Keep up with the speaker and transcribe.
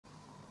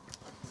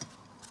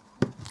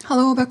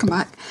Hello, welcome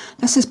back.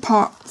 This is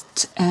part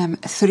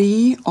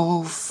 3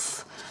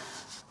 of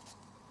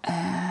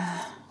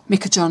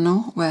Make a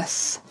Journal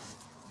with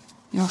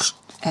your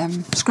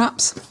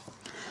scraps.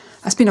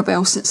 It's been a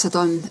while since I've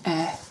done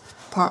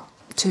part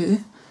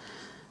 2,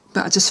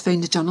 but I just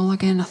found the journal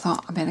again. I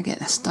thought I better get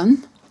this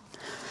done.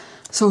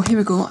 So here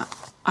we go.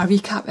 A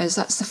recap is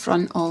that's the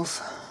front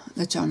of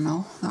the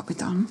journal that we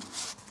done,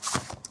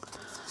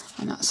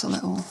 and that's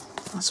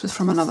was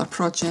from another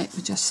project.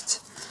 We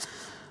just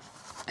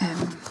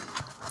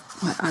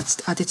I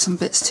added some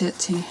bits to it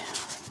to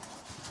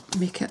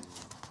make it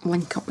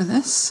link up with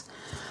this,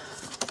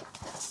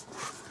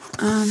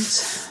 and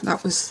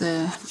that was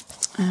the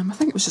I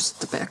think it was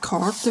just a bit of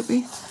cord that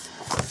we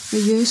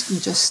used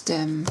and just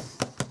made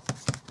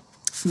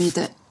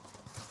it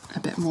a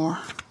bit more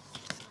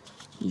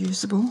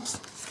usable,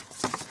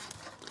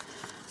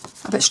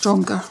 a bit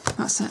stronger.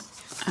 That's it.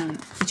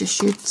 And I just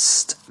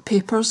used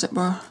papers that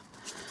were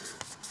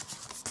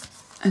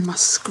in my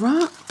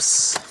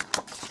scraps,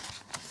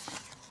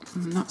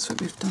 and that's what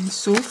we've done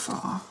so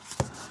far.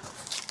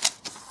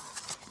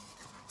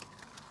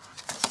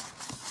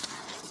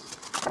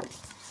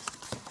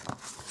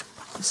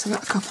 Just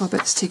got a couple of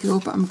bits to go,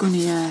 but I'm going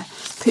to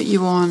put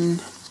you on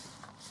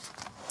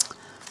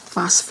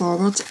fast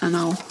forward and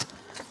I'll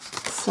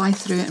fly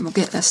through it and we'll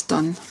get this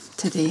done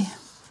today.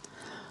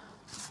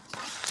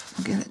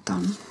 We'll get it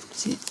done.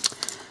 See,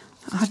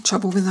 I had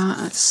trouble with that.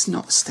 It's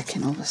not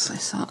sticking obviously,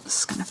 so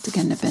that's going to have to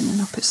get in the bin and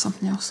I'll put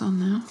something else on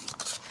there.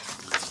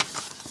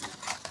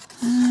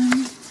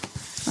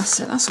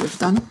 That's it, that's what we've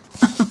done.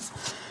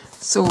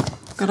 So,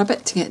 got a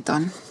bit to get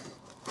done.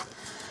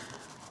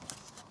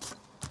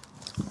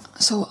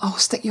 So I'll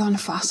stick you on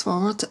fast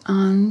forward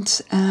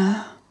and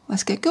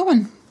let's get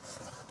going.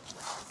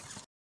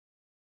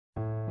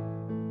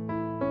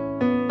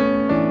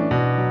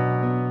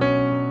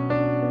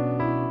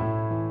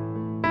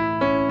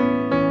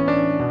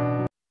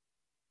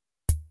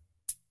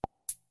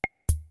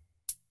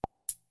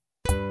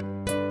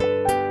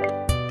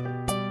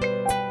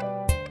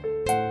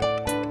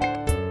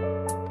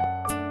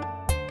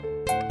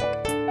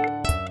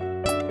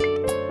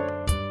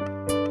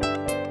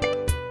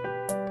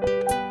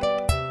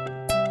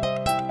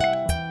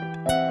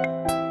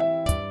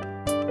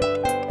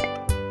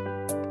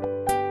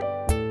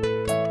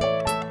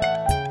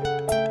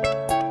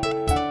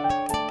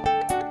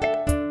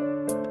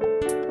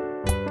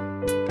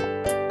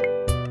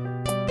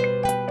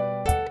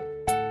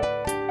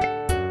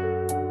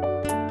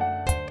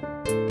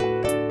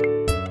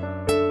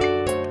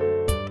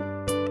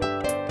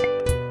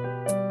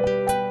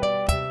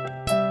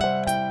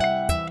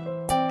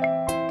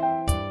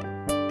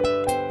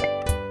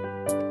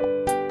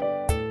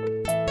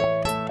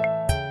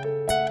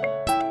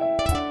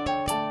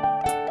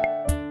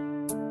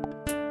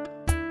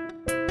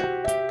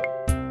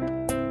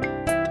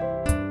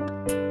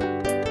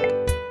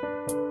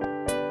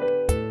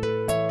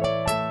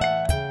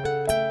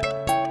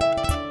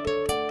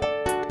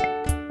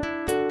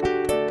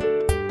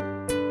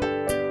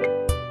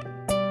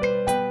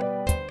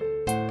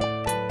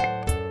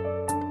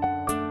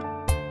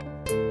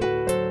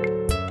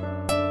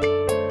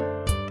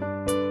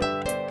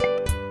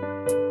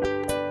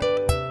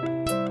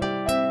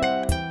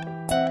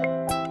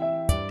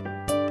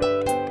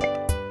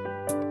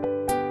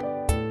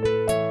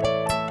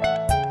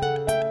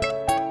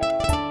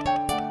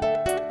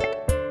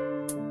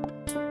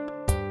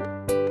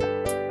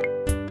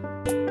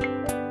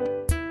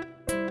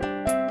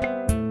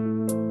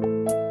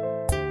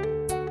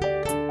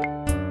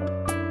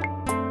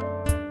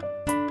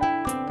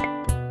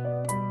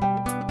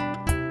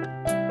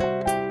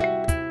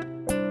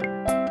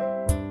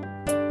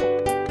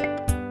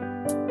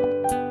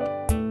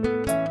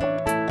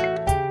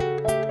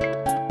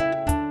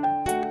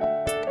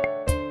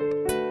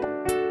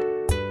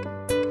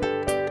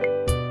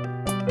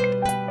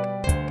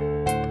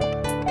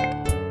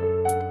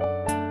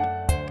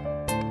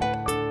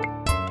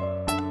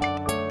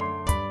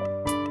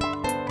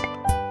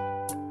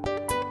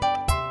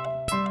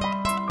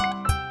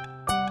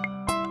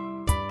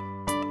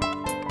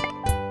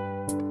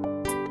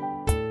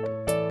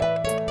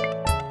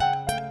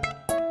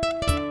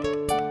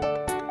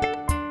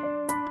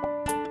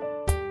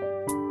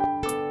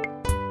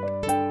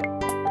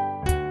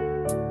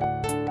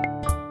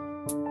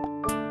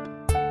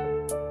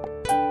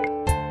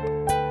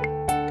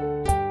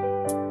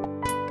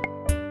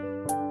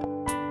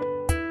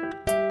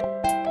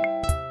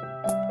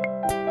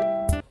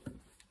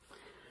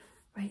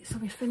 So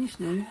we're finished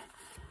now.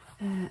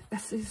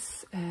 This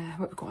is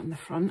what we got on the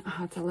front. I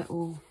had a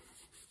little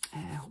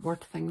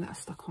word thing that I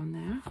stuck on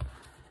there.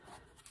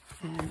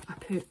 I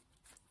put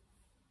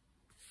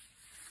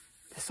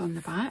this on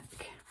the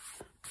back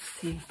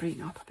to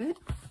brighten up a bit.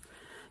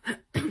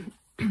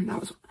 That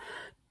was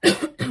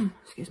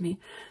excuse me,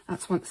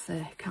 that's once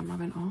the camera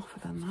went off,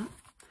 I've done that.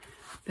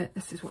 But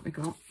this is what we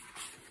got.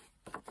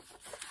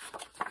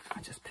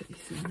 I just put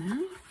these in there,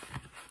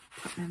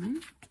 put them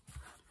in.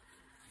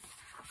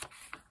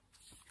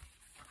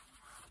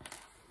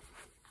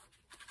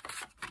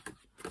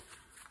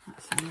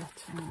 a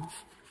little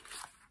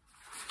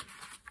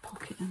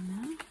pocket in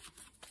there.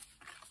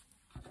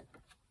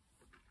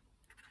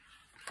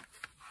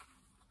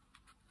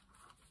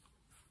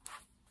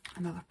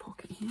 Another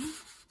pocket here.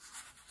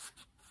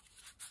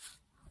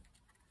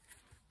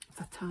 With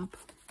a tab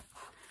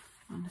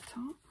on the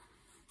top.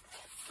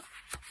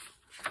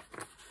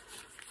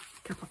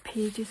 A couple of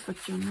pages for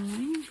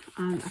journaling,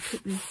 and I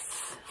put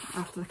this,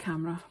 after the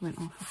camera went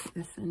off, I put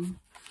this in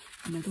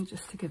the middle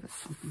just to give it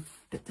something a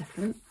bit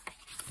different.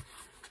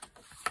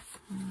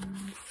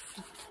 And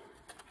so,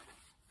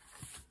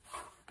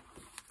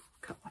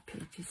 a couple of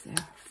pages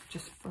there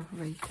just for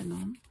writing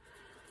on.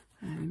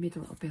 We made a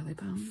little belly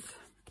band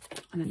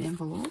and an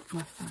envelope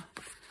with a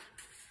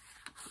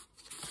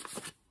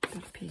bit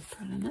of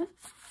paper in it.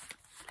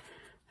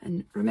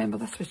 And remember,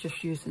 this was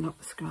just using up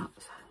the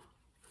scraps.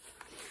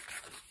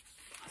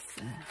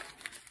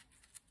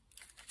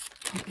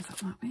 It goes up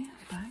that way,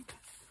 the bag.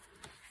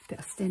 A bit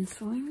of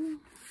stenciling,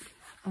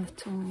 a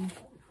little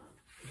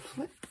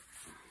flip.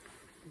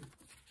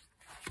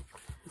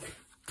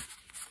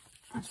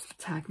 That's a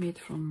tag made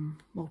from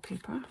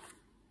wallpaper.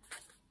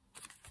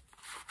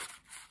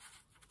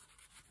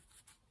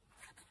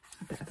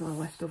 A bit of a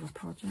leftover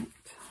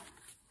project.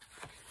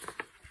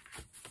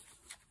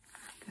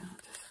 Okay,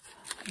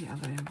 just the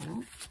other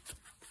envelope.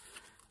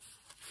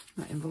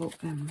 Not envelope,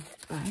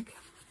 bag.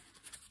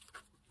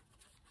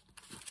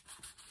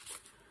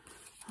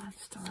 And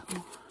just a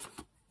little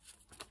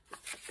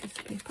piece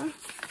of paper.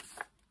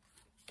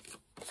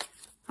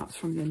 That's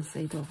from the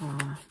inside of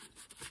a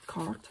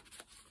card.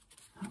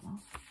 That was.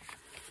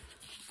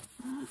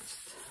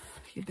 Just a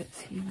few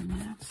bits here and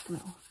there, just a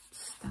little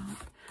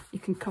stamp. You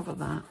can cover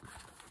that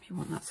if you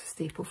want. That's a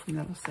staple from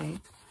the other side.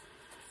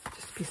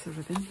 Just a piece of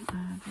ribbon.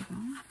 There we go.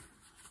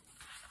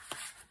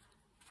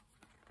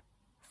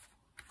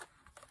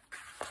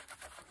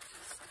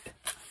 Just a bit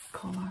of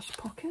collage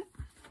pocket.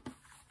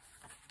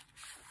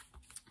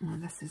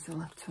 And this is a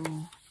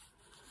little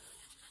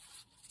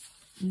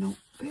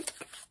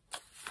notebook.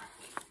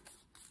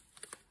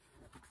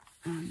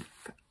 And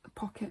got the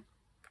pocket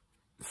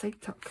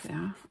side tuck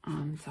there,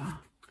 and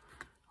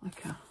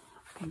like a,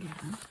 I can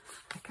get in,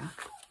 like a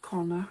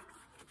corner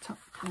tuck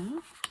there,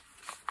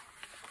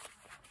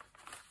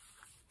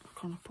 a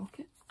corner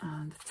pocket,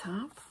 and a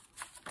tab.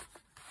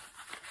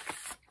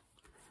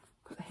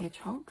 Got the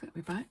hedgehog that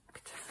we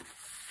backed,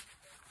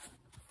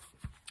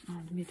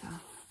 and made a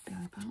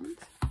belly band.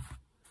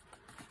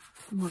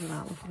 Some more of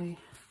that lovely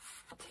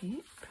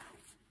tape.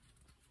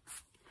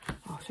 Oh,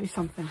 I'll show you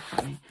something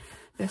funny.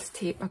 This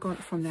tape, I got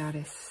it from the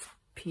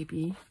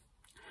RSPB,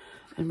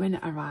 and when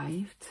it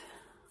arrived,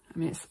 I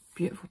mean, it's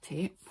beautiful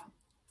tape,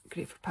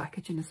 great for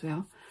packaging as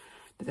well,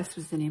 but this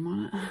was the name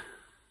on it.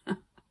 I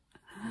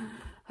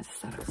just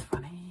thought it was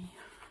funny.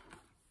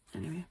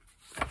 Anyway,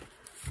 a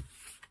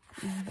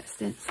bit of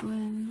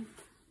stenciling,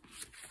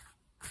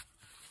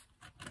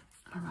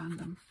 a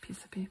random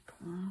piece of paper,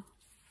 and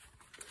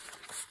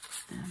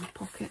a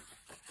pocket,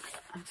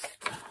 and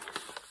just a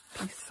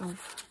piece of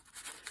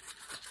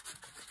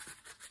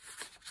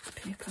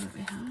paper that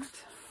we had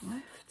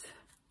left.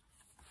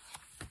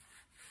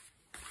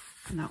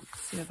 And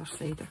that's the other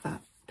side of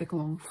that big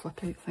long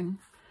flip out thing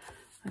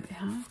that we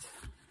had.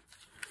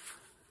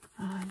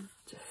 And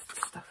just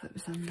stuff that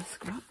was in the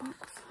scrap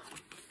box.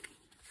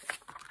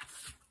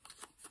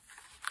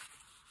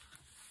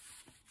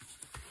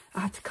 I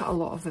had to cut a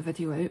lot of the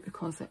video out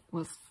because it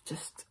was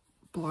just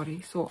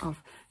blurry, so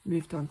I've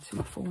moved on to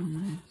my phone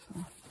now,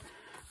 so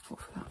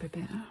hopefully that'll be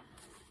better.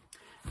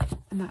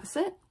 And that's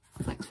it.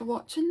 Thanks for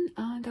watching,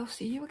 and I'll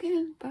see you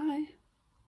again. Bye.